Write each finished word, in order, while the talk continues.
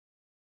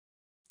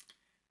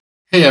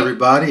Hey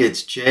everybody,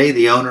 it's Jay,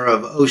 the owner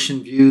of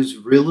Ocean Views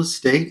Real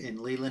Estate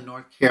in Leland,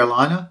 North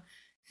Carolina.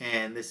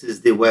 And this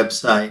is the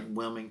website,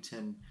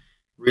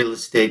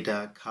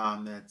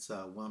 WilmingtonRealEstate.com. That's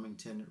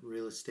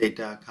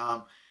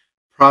WilmingtonRealEstate.com.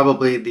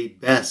 Probably the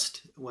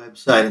best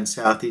website in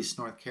Southeast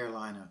North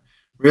Carolina.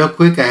 Real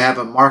quick, I have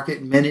a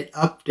market minute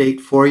update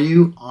for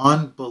you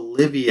on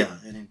Bolivia.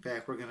 And in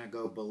fact, we're going to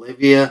go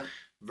Bolivia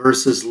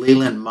versus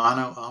Leland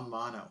mano a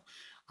mano.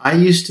 I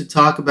used to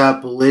talk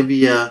about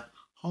Bolivia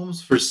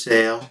homes for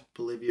sale,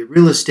 Bolivia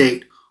real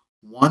estate,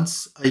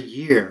 once a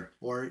year,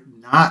 or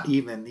not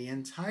even the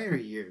entire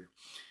year.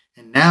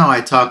 And now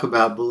I talk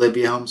about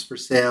Bolivia homes for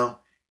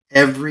sale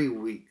every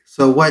week.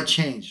 So what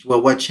changed?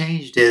 Well, what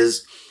changed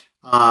is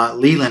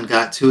Leland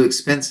got too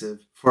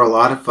expensive for a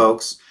lot of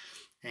folks,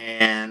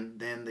 and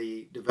then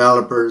the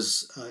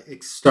developers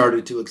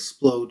started to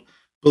explode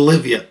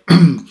Bolivia.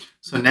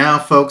 So now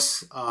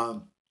folks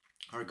are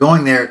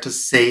going there to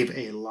save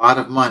a lot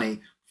of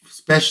money,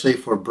 especially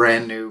for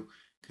brand new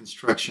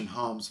construction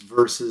homes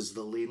versus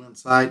the Leland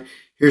side.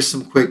 Here's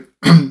some quick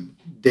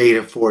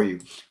data for you.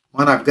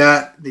 One, I've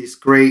got these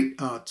great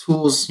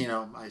tools. You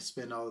know, I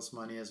spend all this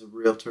money as a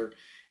realtor,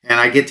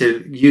 and I get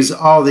to use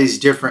all these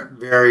different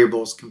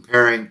variables,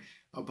 comparing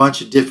a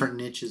bunch of different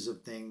niches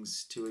of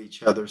things to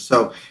each other.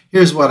 So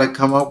here's what I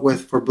come up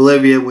with for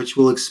Bolivia, which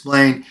will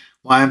explain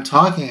why I'm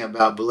talking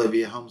about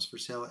Bolivia homes for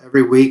sale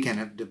every week and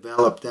have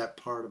developed that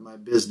part of my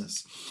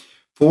business.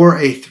 For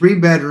a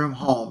 3-bedroom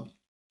home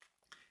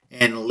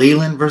in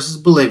Leland versus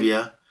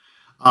Bolivia,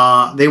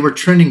 they were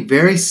trending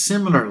very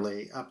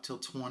similarly up till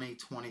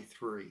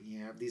 2023. You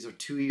know, these are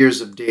 2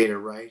 years of data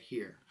right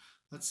here.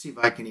 Let's see if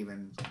I can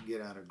even get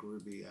out a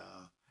groovy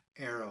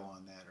arrow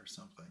on that or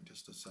something.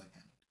 Just a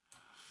second.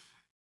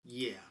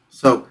 Yeah.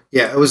 So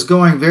yeah, it was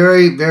going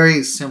very,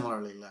 very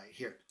similarly like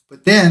here.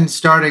 But then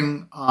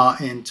starting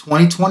in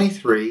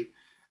 2023,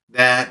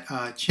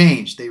 that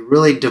changed. They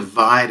really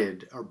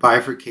divided or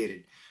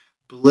bifurcated.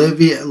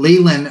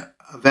 Leland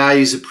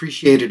values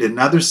appreciated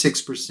another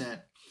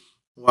 6%,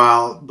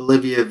 while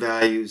Bolivia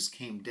values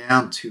came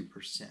down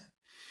 2%.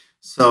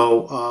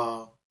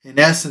 So in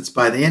essence,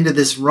 by the end of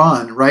this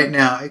run, right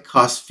now, it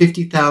costs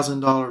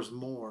 $50,000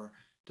 more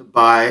to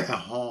buy a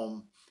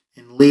home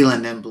in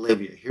Leland than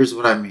Bolivia. Here's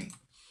what I mean.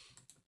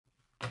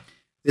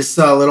 This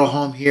little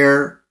home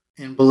here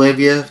in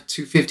Bolivia,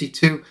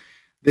 252.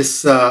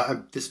 This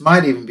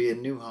might even be a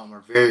new home or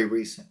very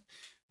recent.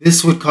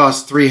 This would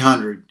cost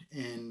 $300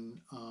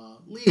 in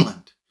Leland.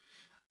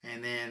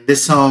 And then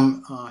this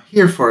home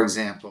here, for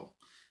example,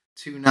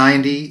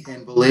 $290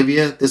 in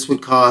Bolivia. This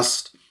would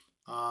cost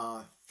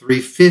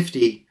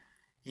 $350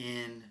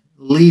 in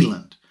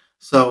Leland.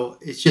 So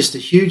it's just a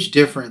huge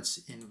difference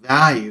in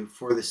value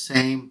for the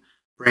same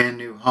brand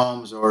new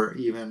homes or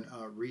even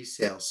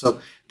resale.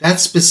 So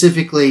that's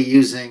specifically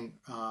using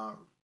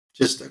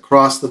just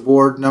across the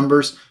board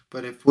numbers.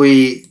 But if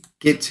we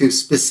get to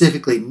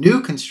specifically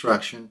new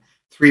construction,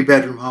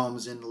 3-bedroom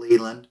homes in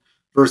Leland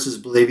versus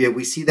Bolivia,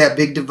 we see that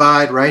big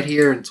divide right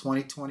here in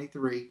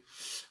 2023,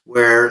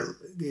 where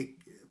the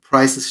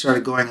prices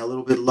started going a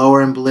little bit lower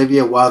in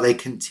Bolivia while they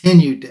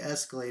continued to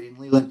escalate in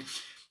Leland.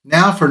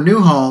 Now for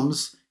new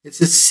homes,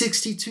 it's a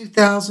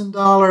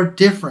 $62,000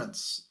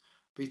 difference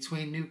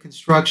between new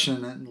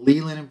construction in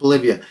Leland and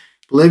Bolivia.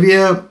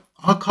 Bolivia,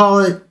 I'll call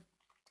it,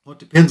 well, it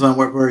depends on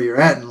where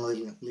you're at in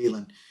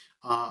Leland.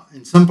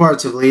 In some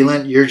parts of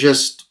Leland, you're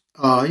just,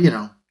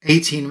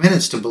 18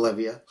 minutes to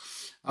Bolivia.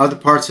 Other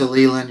parts of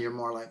Leland, you're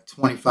more like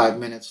 25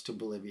 minutes to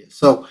Bolivia.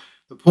 So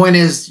the point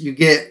is, you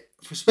get,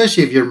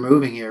 especially if you're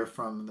moving here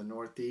from the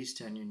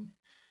Northeast and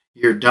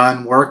you're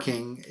done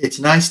working, it's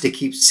nice to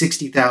keep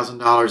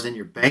 $60,000 in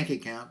your bank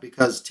account,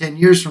 because 10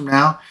 years from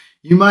now,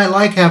 you might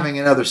like having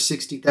another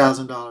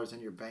 $60,000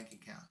 in your bank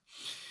account.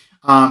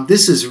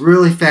 This is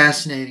really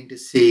fascinating to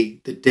see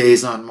the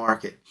days on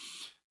market.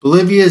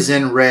 Bolivia is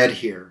in red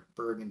here,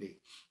 burgundy.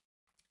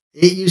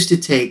 It used to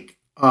take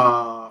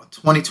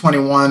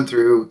 2021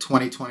 through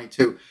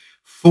 2022,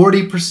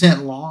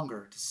 40%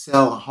 longer to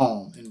sell a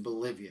home in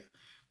Bolivia.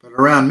 But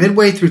around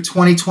midway through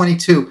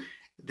 2022,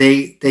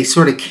 they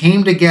sort of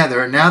came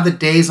together, and now the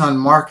days on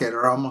market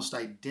are almost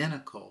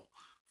identical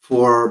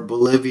for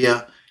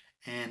Bolivia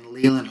and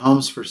Leland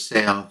homes for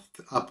sale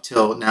up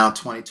till now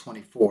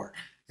 2024.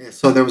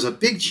 So there was a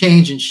big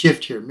change and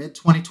shift here.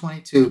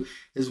 Mid-2022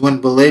 is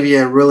when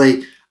Bolivia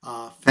really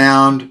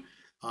found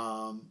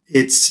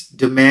its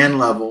demand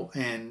level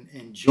and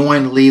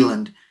joined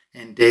Leland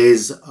in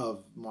days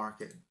of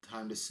market,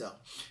 time to sell.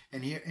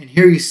 And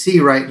here you see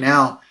right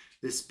now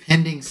this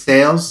pending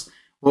sales.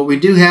 What we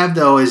do have,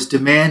 though, is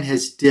demand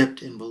has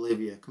dipped in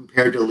Bolivia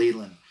compared to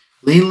Leland.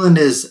 Leland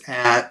is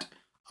at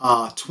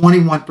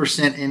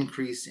 21%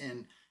 increase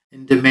in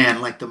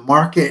demand. Like the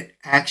market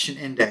action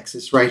index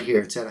is right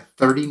here. It's at a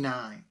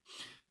 39.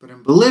 But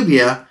in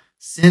Bolivia,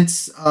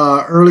 since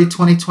early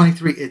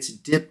 2023, it's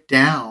dipped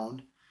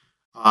down.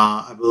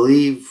 I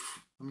believe,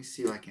 let me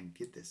see if I can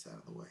get this out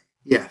of the way.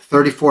 Yeah,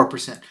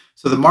 34%.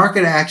 So the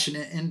market action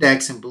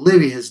index in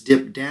Bolivia has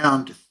dipped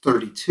down to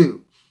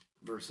 32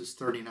 versus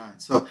 39.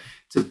 So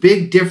it's a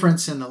big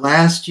difference in the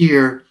last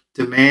year.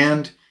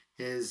 Demand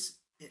is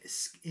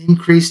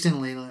increased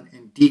in Leland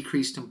and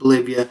decreased in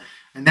Bolivia,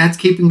 and that's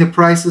keeping the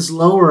prices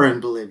lower in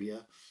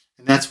Bolivia.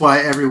 And that's why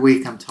every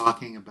week I'm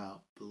talking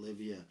about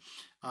Bolivia.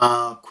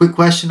 Quick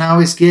question I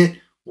always get: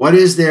 what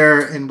is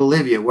there in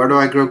Bolivia? Where do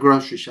I go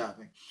grocery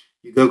shopping?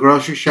 You go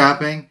grocery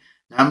shopping,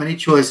 not many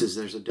choices.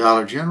 There's a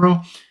Dollar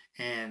General,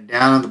 and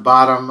down on the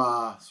bottom,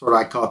 sort of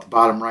I call it the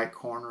bottom right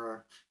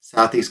corner,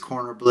 southeast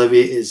corner of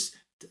Bolivia, is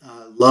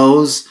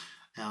Lowe's,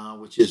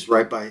 which is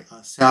right by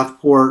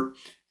Southport,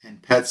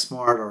 and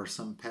PetSmart or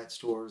some pet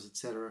stores,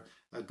 etc.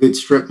 A good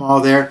strip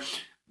mall there.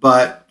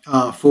 But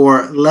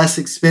for less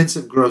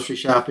expensive grocery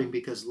shopping,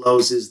 because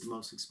Lowe's is the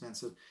most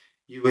expensive,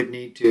 you would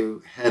need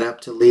to head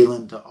up to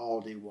Leland, to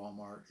Aldi,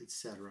 Walmart,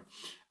 etc.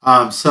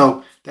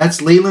 So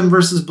that's Leland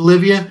versus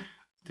Bolivia.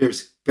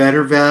 There's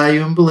better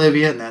value in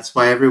Bolivia, and that's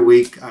why every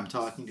week I'm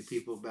talking to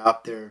people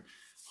about their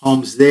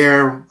homes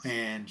there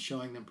and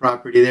showing them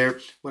property there.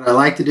 What I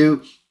like to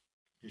do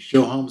is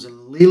show homes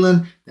in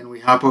Leland, then we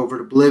hop over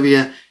to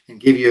Bolivia and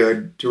give you a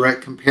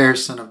direct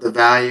comparison of the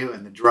value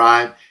and the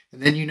drive,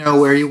 and then you know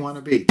where you want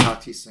to be.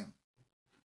 Talk to you soon.